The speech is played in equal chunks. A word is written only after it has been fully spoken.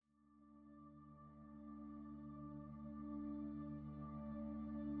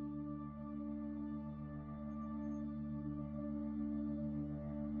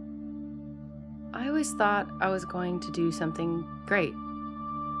always thought I was going to do something great.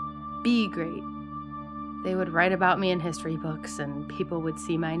 Be great. They would write about me in history books, and people would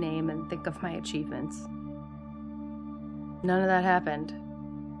see my name and think of my achievements. None of that happened.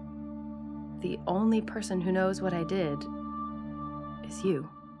 The only person who knows what I did is you.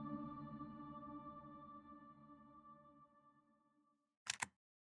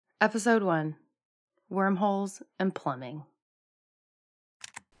 Episode 1. Wormholes and Plumbing.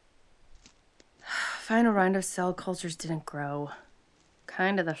 Final round of cell cultures didn't grow.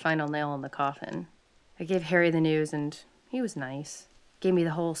 Kind of the final nail in the coffin. I gave Harry the news and he was nice. Gave me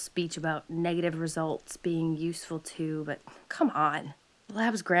the whole speech about negative results being useful too, but come on. The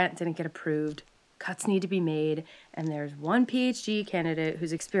lab's grant didn't get approved. Cuts need to be made, and there's one PhD candidate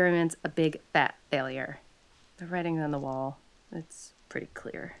whose experiment's a big fat failure. The writing's on the wall. It's pretty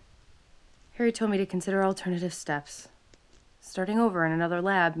clear. Harry told me to consider alternative steps. Starting over in another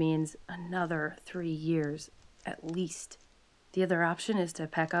lab means another 3 years, at least. The other option is to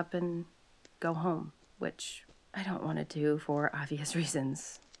pack up and go home, which I don't want to do for obvious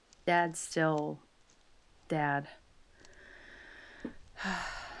reasons. Dad's still Dad.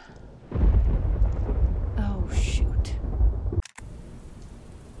 Oh, shoot.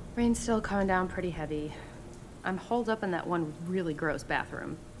 Rain's still coming down pretty heavy. I'm holed up in that one really gross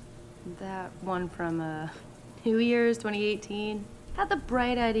bathroom. That one from New Year's 2018. Had the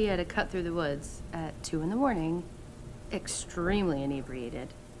bright idea to cut through the woods at 2 a.m, extremely inebriated.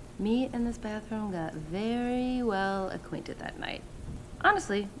 Me and this bathroom got very well acquainted that night.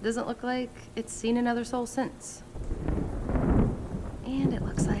 Honestly, doesn't look like it's seen another soul since. And it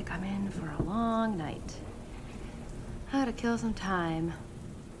looks like I'm in for a long night. How to kill some time.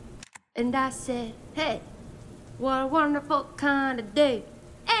 And I said, hey, what a wonderful kind of day.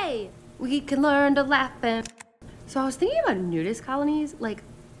 Hey, we can learn to laugh and... So I was thinking about nudist colonies, like,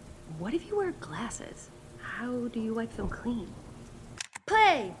 what if you wear glasses? How do you wipe them clean?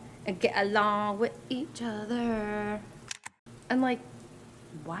 Play and get along with each other. And like,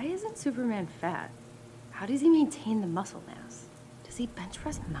 why isn't Superman fat? How does he maintain the muscle mass? Does he bench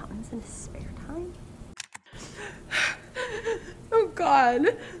press mountains in his spare time? Oh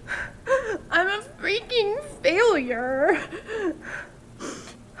God, I'm a freaking failure.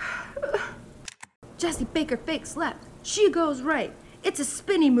 Jessie Baker fakes left. She goes right. It's a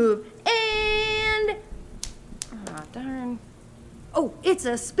spinny move. And... Aw, darn. Oh, it's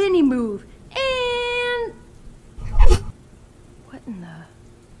a spinny move. And... What in the...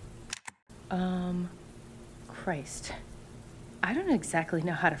 Christ. I don't exactly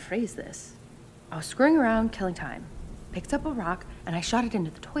know how to phrase this. I was screwing around, killing time. Picked up a rock, and I shot it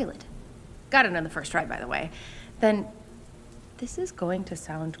into the toilet. Got it on the first try, by the way. Then... This is going to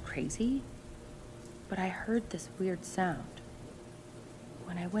sound crazy, but I heard this weird sound.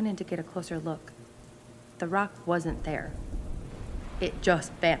 When I went in to get a closer look, the rock wasn't there. It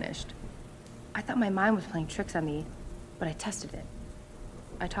just vanished. I thought my mind was playing tricks on me, but I tested it.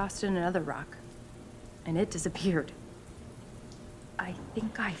 I tossed in another rock, and it disappeared. I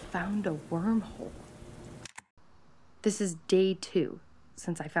think I found a wormhole. This is day 2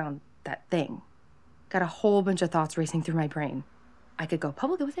 since I found that thing. Got a whole bunch of thoughts racing through my brain. I could go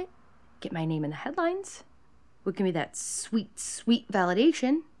public with it, get my name in the headlines, would give me that sweet, sweet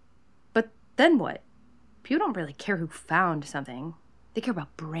validation. But then what? People don't really care who found something. They care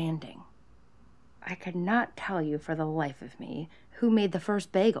about branding. I could not tell you for the life of me who made the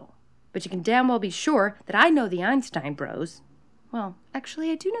first bagel, but you can damn well be sure that I know the Einstein Bros. Well, actually,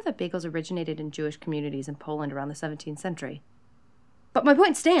 I do know that bagels originated in Jewish communities in Poland around the 17th century. But my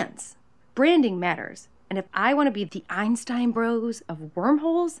point stands. Branding matters. And if I want to be the Einstein Bros of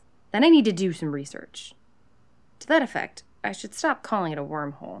wormholes, then I need to do some research. To that effect, I should stop calling it a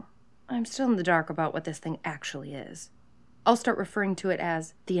wormhole. I'm still in the dark about what this thing actually is. I'll start referring to it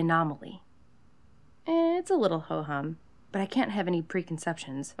as the anomaly. It's a little ho-hum, but I can't have any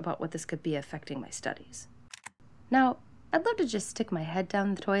preconceptions about what this could be affecting my studies. Now, I'd love to just stick my head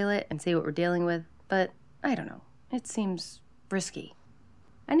down the toilet and see what we're dealing with, but I don't know. It seems risky.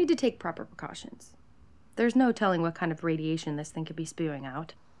 I need to take proper precautions. There's no telling what kind of radiation this thing could be spewing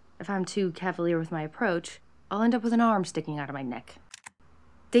out. If I'm too cavalier with my approach, I'll end up with an arm sticking out of my neck.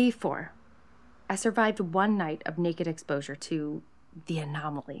 Day 4. I survived 1 night of naked exposure to the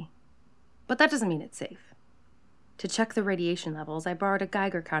anomaly. But that doesn't mean it's safe. To check the radiation levels, I borrowed a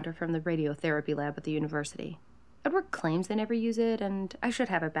Geiger counter from the radiotherapy lab at the university. Edward claims they never use it, and I should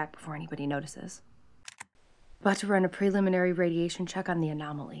have it back before anybody notices. About to run a preliminary radiation check on the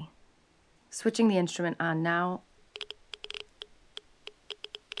anomaly. Switching the instrument on now.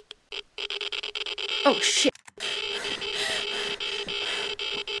 Oh, shit!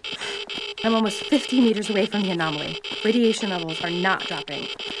 I'm almost 50 meters away from the anomaly. Radiation levels are not dropping.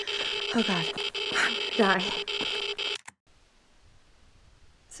 Oh God, I'm gonna die.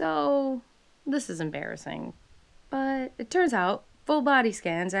 So, this is embarrassing. But it turns out full body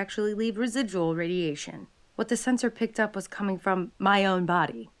scans actually leave residual radiation. What the sensor picked up was coming from my own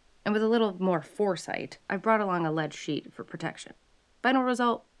body. And with a little more foresight, I brought along a lead sheet for protection. Final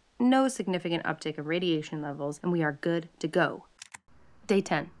result, no significant uptick of radiation levels, and we are good to go. Day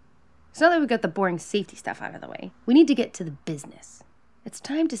 10. So now that we've got the boring safety stuff out of the way, we need to get to the business. It's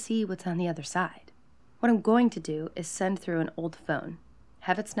time to see what's on the other side. What I'm going to do is send through an old phone,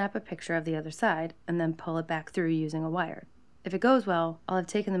 have it snap a picture of the other side, and then pull it back through using a wire. If it goes well, I'll have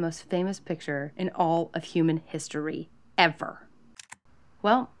taken the most famous picture in all of human history, ever.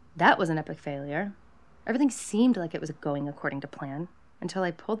 Well, that was an epic failure. Everything seemed like it was going according to plan, until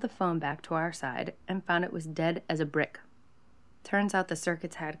I pulled the phone back to our side and found it was dead as a brick. Turns out the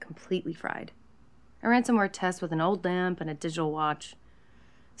circuits had completely fried. I ran some more tests with an old lamp and a digital watch.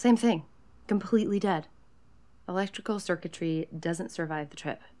 Same thing, completely dead. Electrical circuitry doesn't survive the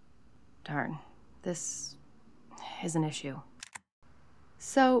trip. Darn, this is an issue.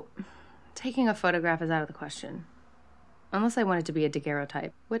 So, taking a photograph is out of the question. Unless I want it to be a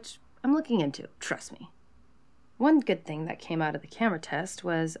daguerreotype, which I'm looking into, trust me. One good thing that came out of the camera test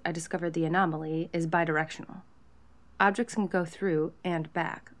was I discovered the anomaly is bidirectional. Objects can go through and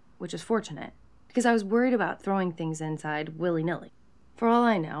back, which is fortunate, because I was worried about throwing things inside willy-nilly. For all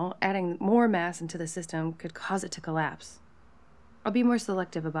I know, adding more mass into the system could cause it to collapse. I'll be more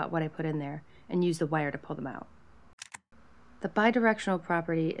selective about what I put in there and use the wire to pull them out. The bidirectional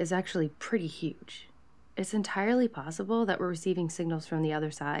property is actually pretty huge. It's entirely possible that we're receiving signals from the other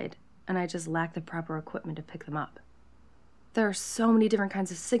side, and I just lack the proper equipment to pick them up. There are so many different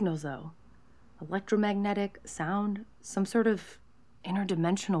kinds of signals, though. Electromagnetic, sound, some sort of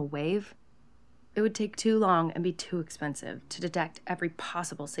interdimensional wave. It would take too long and be too expensive to detect every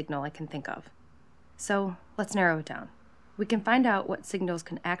possible signal I can think of. So let's narrow it down. We can find out what signals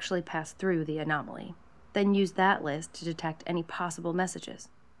can actually pass through the anomaly, then use that list to detect any possible messages.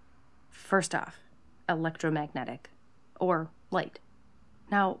 First off, electromagnetic, or light.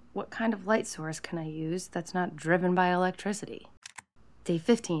 Now, what kind of light source can I use that's not driven by electricity? Day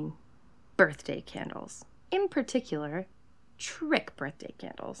 15, birthday candles. In particular, trick birthday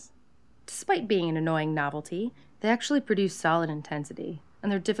candles. Despite being an annoying novelty, they actually produce solid intensity,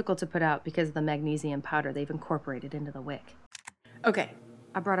 and they're difficult to put out because of the magnesium powder they've incorporated into the wick. Okay,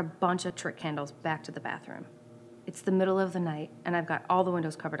 I brought a bunch of trick candles back to the bathroom. It's the middle of the night, and I've got all the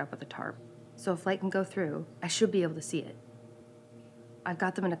windows covered up with a tarp, so if light can go through, I should be able to see it. I've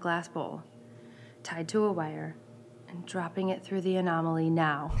got them in a glass bowl, tied to a wire, and dropping it through the anomaly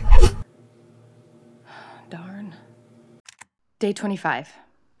now. Darn. Day 25.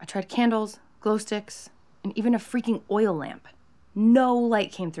 I tried candles, glow sticks, and even a freaking oil lamp. No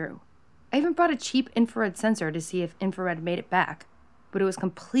light came through. I even brought a cheap infrared sensor to see if infrared made it back, but it was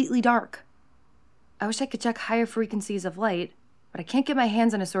completely dark. I wish I could check higher frequencies of light, but I can't get my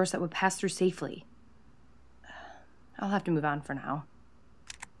hands on a source that would pass through safely. I'll have to move on for now.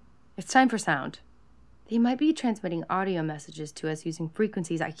 It's time for sound. They might be transmitting audio messages to us using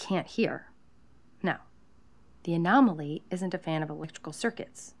frequencies I can't hear. Now, the anomaly isn't a fan of electrical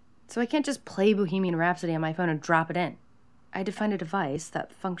circuits, so I can't just play Bohemian Rhapsody on my phone and drop it in. I had to find a device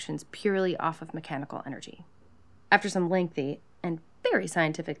that functions purely off of mechanical energy. After some lengthy and very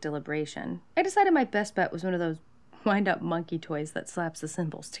scientific deliberation, I decided my best bet was one of those wind-up monkey toys that slaps the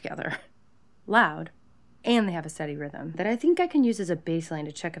cymbals together. Loud, and they have a steady rhythm that I think I can use as a baseline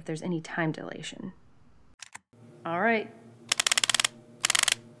to check if there's any time dilation. All right.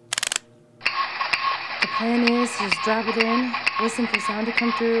 The plan is to just drop it in, listen for sound to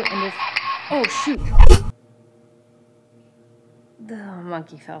come through, and if... Oh, shoot! The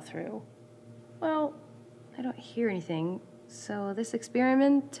monkey fell through. Well, I don't hear anything, so this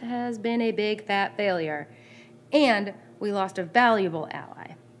experiment has been a big fat failure. And we lost a valuable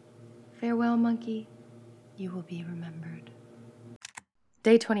ally. Farewell, monkey. You will be remembered.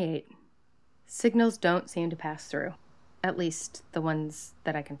 Day 28. Signals don't seem to pass through. At least the ones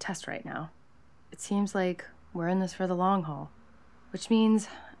that I can test right now. It seems like we're in this for the long haul, which means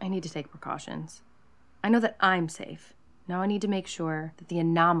I need to take precautions. I know that I'm safe. Now I need to make sure that the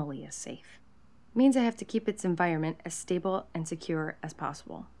anomaly is safe. It means I have to keep its environment as stable and secure as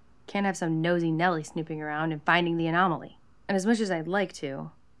possible. Can't have some nosy Nelly snooping around and finding the anomaly. And as much as I'd like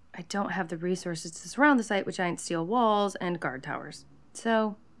to, I don't have the resources to surround the site with giant steel walls and guard towers.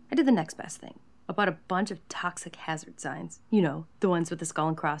 So I did the next best thing. I bought a bunch of toxic hazard signs. You know, the ones with the skull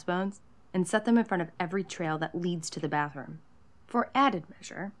and crossbones. And set them in front of every trail that leads to the bathroom. For added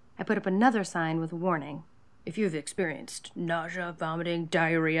measure, I put up another sign with warning. If you've experienced nausea, vomiting,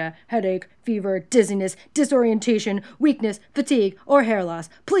 diarrhea, headache, fever, dizziness, disorientation, weakness, fatigue, or hair loss,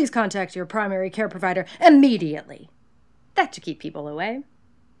 please contact your primary care provider immediately. That should keep people away.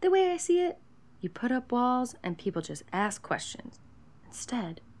 The way I see it, you put up walls and people just ask questions.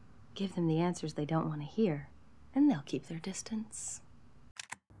 Instead, give them the answers they don't want to hear, and they'll keep their distance.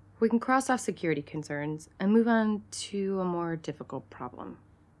 We can cross off security concerns and move on to a more difficult problem.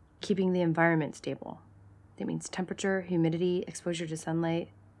 Keeping the environment stable. That means temperature, humidity, exposure to sunlight,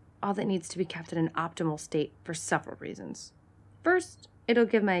 all that needs to be kept in an optimal state for several reasons. First, it'll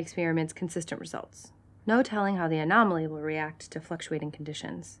give my experiments consistent results. No telling how the anomaly will react to fluctuating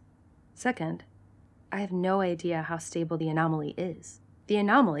conditions. Second, I have no idea how stable the anomaly is. The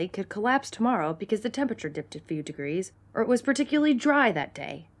anomaly could collapse tomorrow because the temperature dipped a few degrees, or it was particularly dry that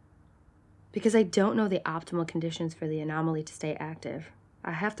day. Because I don't know the optimal conditions for the anomaly to stay active,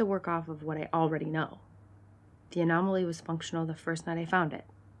 I have to work off of what I already know. The anomaly was functional the first night I found it,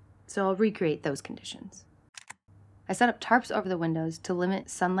 so I'll recreate those conditions. I set up tarps over the windows to limit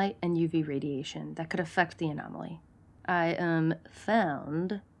sunlight and UV radiation that could affect the anomaly. I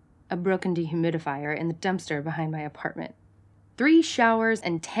found a broken dehumidifier in the dumpster behind my apartment. 3 showers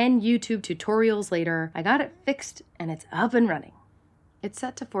and 10 YouTube tutorials later, I got it fixed and it's up and running. It's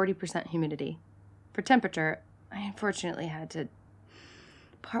set to 40% humidity. For temperature, I unfortunately had to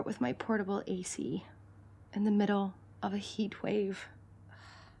part with my portable AC in the middle of a heat wave.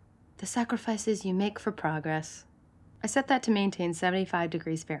 The sacrifices you make for progress. I set that to maintain 75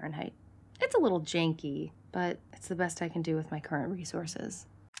 degrees Fahrenheit. It's a little janky, but it's the best I can do with my current resources.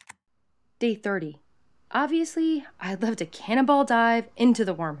 Day 30. Obviously, I'd love to cannonball dive into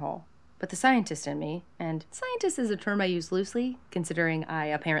the wormhole, but the scientist in me, and scientist is a term I use loosely, considering I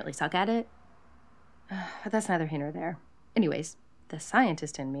apparently suck at it, but that's neither here nor there. Anyways, the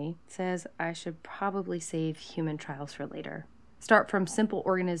scientist in me says I should probably save human trials for later. Start from simple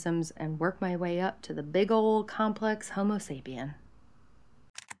organisms and work my way up to the big old complex Homo sapien.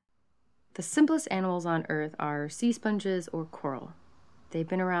 The simplest animals on Earth are sea sponges or coral. They've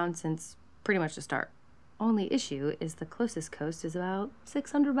been around since pretty much the start. Only issue is the closest coast is about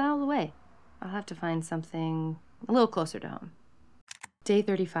 600 miles away. I'll have to find something a little closer to home. Day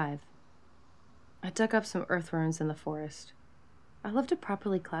 35. I dug up some earthworms in the forest. I love to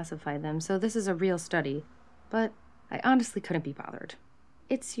properly classify them, so this is a real study, but I honestly couldn't be bothered.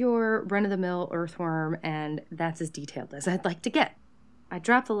 It's your run-of-the-mill earthworm, and that's as detailed as I'd like to get. I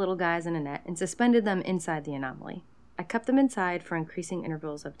dropped the little guys in a net and suspended them inside the anomaly. I kept them inside for increasing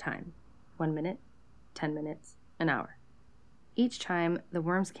intervals of time. 1 minute, 10 minutes, an hour. Each time, the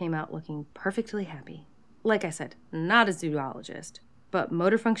worms came out looking perfectly happy. Like I said, not a zoologist, but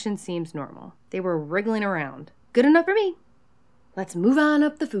motor function seems normal. They were wriggling around. Good enough for me. Let's move on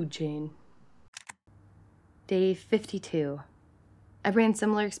up the food chain. Day 52. I ran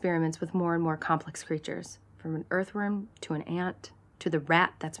similar experiments with more and more complex creatures, from an earthworm to an ant to the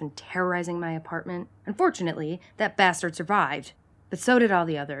rat that's been terrorizing my apartment. Unfortunately, that bastard survived, but so did all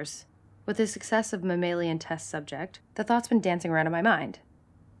the others. With the success of mammalian test subject, the thought's been dancing around in my mind.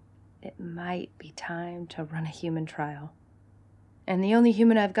 It might be time to run a human trial. And the only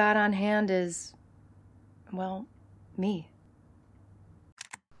human I've got on hand is, well, me.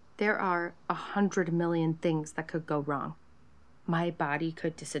 There are 100 million things that could go wrong. My body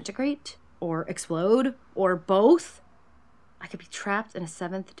could disintegrate, or explode, or both. I could be trapped in a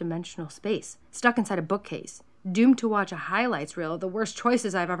 7th dimensional space, stuck inside a bookcase, doomed to watch a highlights reel of the worst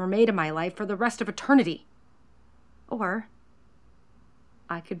choices I've ever made in my life for the rest of eternity. Or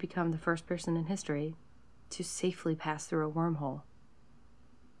I could become the first person in history to safely pass through a wormhole,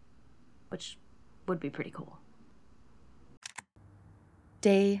 which would be pretty cool.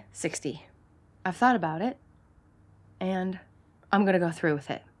 Day 60. I've thought about it, and I'm gonna go through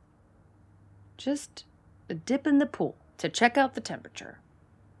with it. Just a dip in the pool to check out the temperature.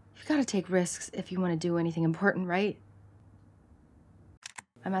 You've gotta take risks if you want to do anything important, right?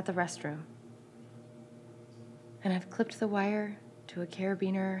 I'm at the restroom, and I've clipped the wire to a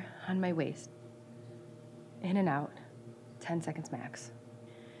carabiner on my waist. In and out, 10 seconds max.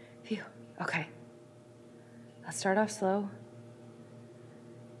 Phew, okay. Let's start off slow.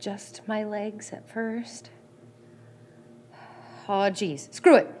 Just my legs at first. Oh, geez.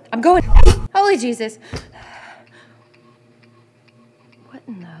 Screw it. I'm going. Holy Jesus. What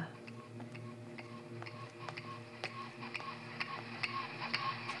in the...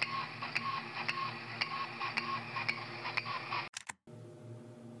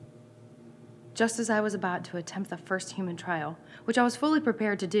 Just as I was about to attempt the first human trial, which I was fully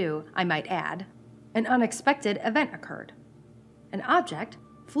prepared to do, I might add, an unexpected event occurred. An object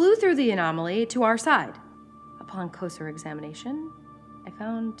flew through the anomaly to our side. Upon closer examination, I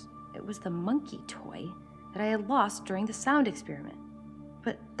found it was the monkey toy that I had lost during the sound experiment.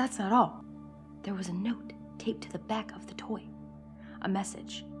 But that's not all. There was a note taped to the back of the toy. A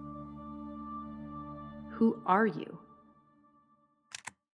message. Who are you?